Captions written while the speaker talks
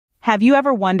Have you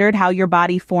ever wondered how your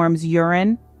body forms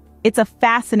urine? It's a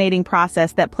fascinating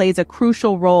process that plays a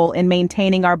crucial role in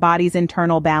maintaining our body's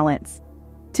internal balance.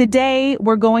 Today,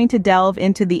 we're going to delve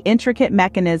into the intricate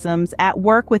mechanisms at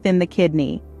work within the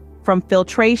kidney, from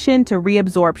filtration to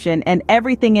reabsorption and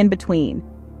everything in between.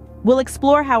 We'll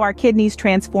explore how our kidneys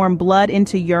transform blood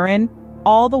into urine,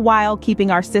 all the while keeping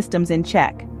our systems in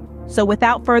check. So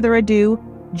without further ado,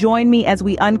 join me as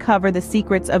we uncover the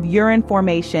secrets of urine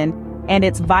formation and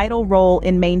its vital role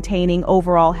in maintaining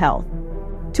overall health.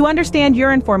 To understand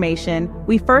urine formation,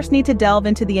 we first need to delve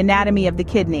into the anatomy of the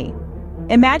kidney.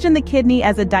 Imagine the kidney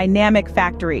as a dynamic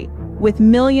factory, with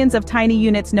millions of tiny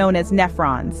units known as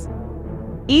nephrons.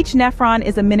 Each nephron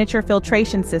is a miniature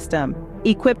filtration system,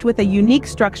 equipped with a unique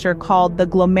structure called the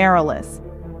glomerulus.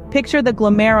 Picture the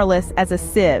glomerulus as a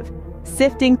sieve,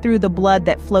 sifting through the blood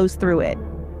that flows through it.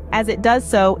 As it does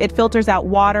so, it filters out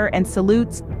water and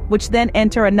solutes, which then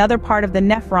enter another part of the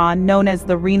nephron known as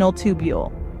the renal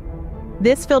tubule.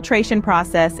 This filtration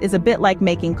process is a bit like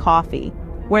making coffee,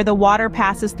 where the water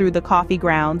passes through the coffee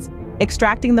grounds,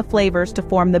 extracting the flavors to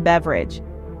form the beverage.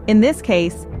 In this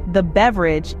case, the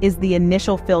beverage is the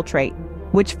initial filtrate,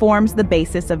 which forms the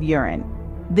basis of urine.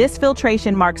 This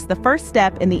filtration marks the first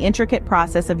step in the intricate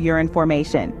process of urine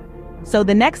formation. So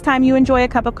the next time you enjoy a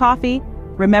cup of coffee,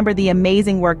 remember the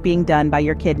amazing work being done by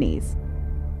your kidneys.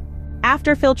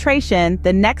 After filtration,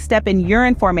 the next step in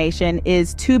urine formation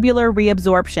is tubular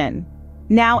reabsorption.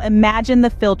 Now imagine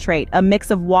the filtrate, a mix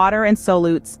of water and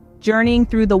solutes, journeying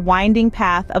through the winding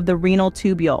path of the renal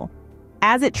tubule.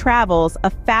 As it travels, a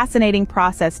fascinating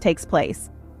process takes place.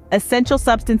 Essential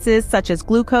substances such as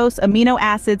glucose, amino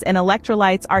acids, and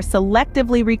electrolytes are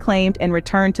selectively reclaimed and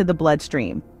returned to the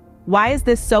bloodstream. Why is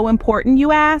this so important,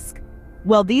 you ask?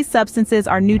 Well, these substances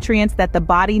are nutrients that the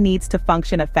body needs to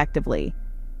function effectively.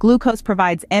 Glucose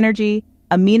provides energy,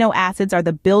 amino acids are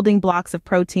the building blocks of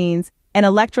proteins, and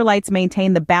electrolytes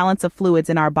maintain the balance of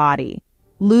fluids in our body.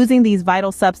 Losing these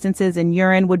vital substances in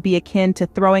urine would be akin to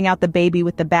throwing out the baby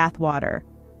with the bathwater.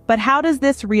 But how does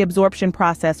this reabsorption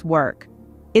process work?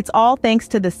 It's all thanks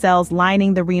to the cells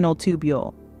lining the renal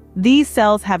tubule. These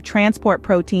cells have transport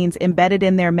proteins embedded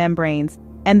in their membranes,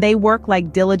 and they work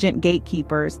like diligent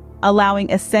gatekeepers,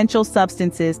 allowing essential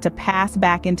substances to pass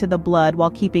back into the blood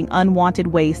while keeping unwanted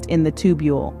waste in the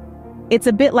tubule. It's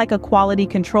a bit like a quality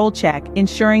control check,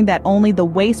 ensuring that only the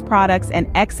waste products and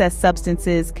excess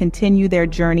substances continue their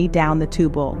journey down the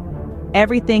tubule.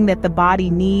 Everything that the body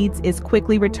needs is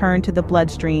quickly returned to the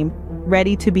bloodstream,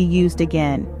 ready to be used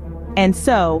again. And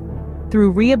so,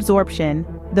 through reabsorption,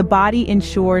 the body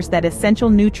ensures that essential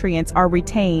nutrients are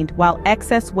retained while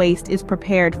excess waste is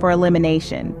prepared for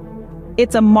elimination.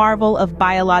 It's a marvel of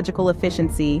biological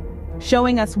efficiency,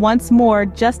 showing us once more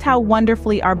just how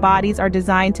wonderfully our bodies are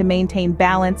designed to maintain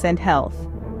balance and health.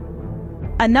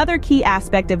 Another key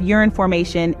aspect of urine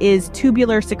formation is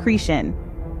tubular secretion.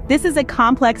 This is a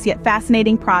complex yet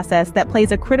fascinating process that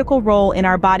plays a critical role in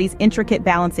our body's intricate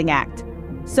balancing act.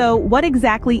 So, what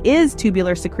exactly is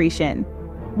tubular secretion?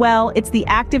 Well, it's the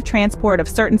active transport of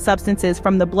certain substances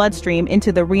from the bloodstream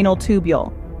into the renal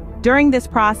tubule. During this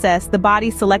process, the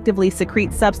body selectively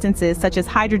secretes substances such as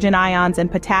hydrogen ions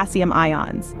and potassium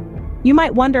ions. You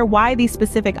might wonder why these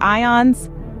specific ions?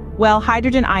 Well,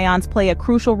 hydrogen ions play a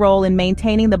crucial role in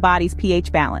maintaining the body's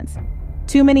pH balance.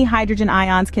 Too many hydrogen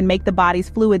ions can make the body's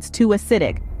fluids too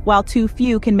acidic, while too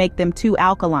few can make them too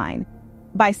alkaline.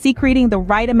 By secreting the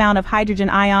right amount of hydrogen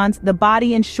ions, the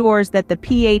body ensures that the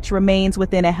pH remains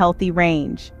within a healthy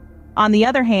range. On the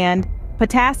other hand,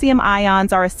 potassium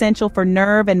ions are essential for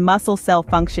nerve and muscle cell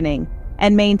functioning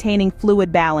and maintaining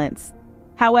fluid balance.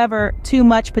 However, too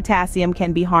much potassium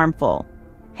can be harmful.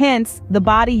 Hence, the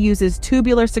body uses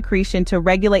tubular secretion to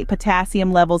regulate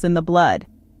potassium levels in the blood.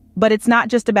 But it's not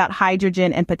just about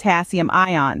hydrogen and potassium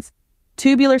ions.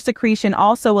 Tubular secretion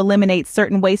also eliminates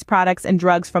certain waste products and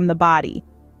drugs from the body,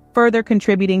 further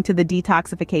contributing to the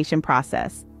detoxification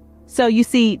process. So you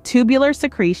see, tubular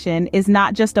secretion is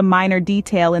not just a minor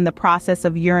detail in the process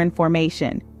of urine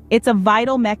formation. It's a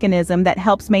vital mechanism that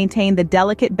helps maintain the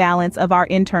delicate balance of our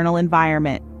internal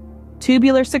environment.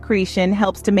 Tubular secretion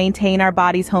helps to maintain our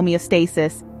body's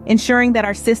homeostasis, ensuring that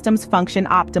our systems function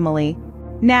optimally.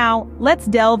 Now, let's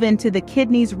delve into the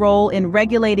kidney's role in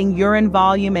regulating urine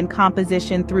volume and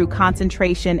composition through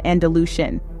concentration and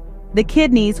dilution. The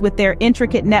kidneys, with their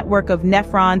intricate network of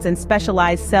nephrons and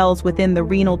specialized cells within the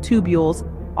renal tubules,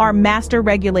 are master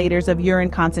regulators of urine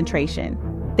concentration.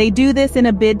 They do this in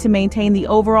a bid to maintain the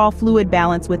overall fluid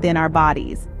balance within our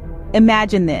bodies.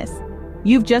 Imagine this.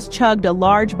 You've just chugged a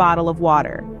large bottle of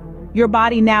water. Your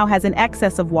body now has an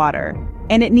excess of water,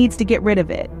 and it needs to get rid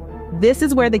of it. This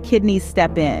is where the kidneys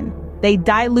step in. They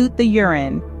dilute the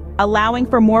urine, allowing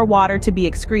for more water to be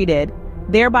excreted,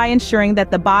 thereby ensuring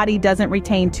that the body doesn't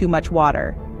retain too much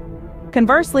water.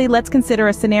 Conversely, let's consider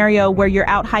a scenario where you're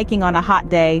out hiking on a hot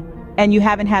day and you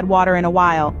haven't had water in a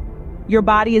while. Your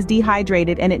body is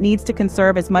dehydrated and it needs to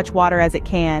conserve as much water as it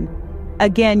can.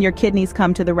 Again, your kidneys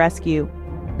come to the rescue.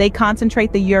 They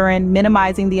concentrate the urine,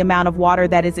 minimizing the amount of water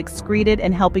that is excreted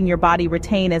and helping your body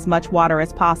retain as much water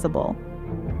as possible.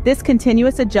 This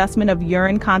continuous adjustment of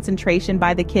urine concentration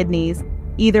by the kidneys,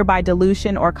 either by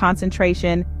dilution or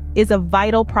concentration, is a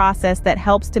vital process that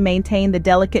helps to maintain the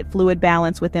delicate fluid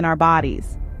balance within our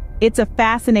bodies. It's a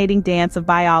fascinating dance of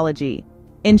biology,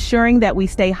 ensuring that we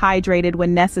stay hydrated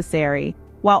when necessary,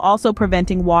 while also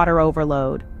preventing water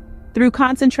overload. Through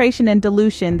concentration and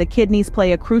dilution, the kidneys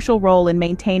play a crucial role in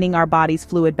maintaining our body's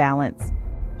fluid balance.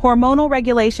 Hormonal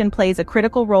regulation plays a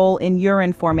critical role in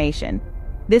urine formation.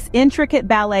 This intricate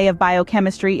ballet of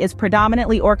biochemistry is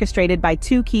predominantly orchestrated by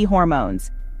two key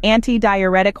hormones,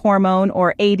 antidiuretic hormone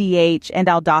or ADH and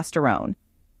aldosterone.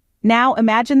 Now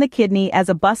imagine the kidney as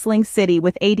a bustling city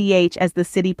with ADH as the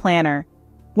city planner.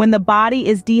 When the body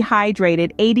is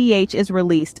dehydrated, ADH is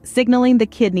released, signaling the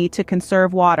kidney to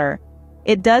conserve water.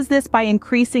 It does this by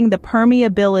increasing the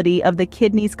permeability of the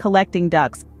kidney's collecting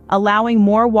ducts, allowing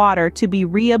more water to be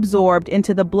reabsorbed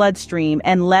into the bloodstream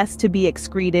and less to be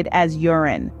excreted as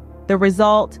urine. The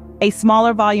result, a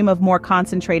smaller volume of more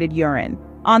concentrated urine.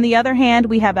 On the other hand,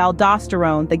 we have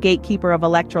aldosterone, the gatekeeper of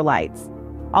electrolytes.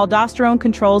 Aldosterone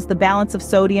controls the balance of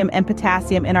sodium and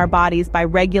potassium in our bodies by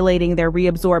regulating their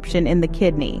reabsorption in the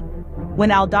kidney. When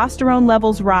aldosterone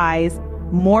levels rise,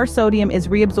 more sodium is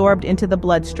reabsorbed into the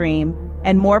bloodstream,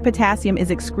 and more potassium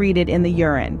is excreted in the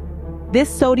urine. This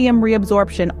sodium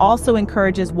reabsorption also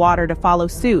encourages water to follow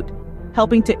suit,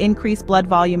 helping to increase blood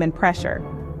volume and pressure.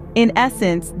 In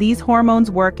essence, these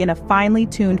hormones work in a finely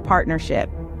tuned partnership,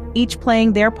 each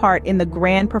playing their part in the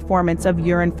grand performance of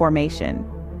urine formation.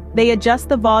 They adjust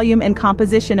the volume and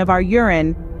composition of our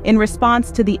urine in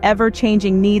response to the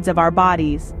ever-changing needs of our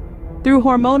bodies. Through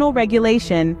hormonal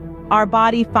regulation, our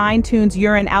body fine-tunes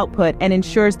urine output and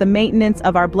ensures the maintenance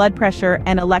of our blood pressure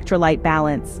and electrolyte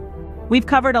balance. We've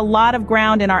covered a lot of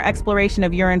ground in our exploration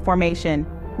of urine formation.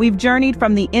 We've journeyed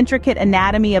from the intricate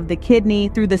anatomy of the kidney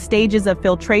through the stages of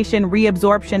filtration,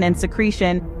 reabsorption, and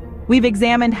secretion. We've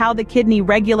examined how the kidney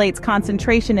regulates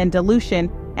concentration and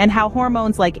dilution, and how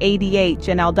hormones like ADH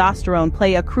and aldosterone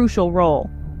play a crucial role.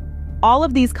 All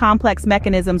of these complex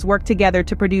mechanisms work together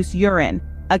to produce urine,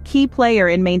 a key player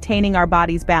in maintaining our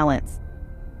body's balance.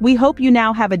 We hope you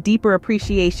now have a deeper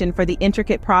appreciation for the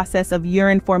intricate process of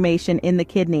urine formation in the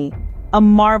kidney, a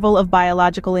marvel of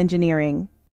biological engineering.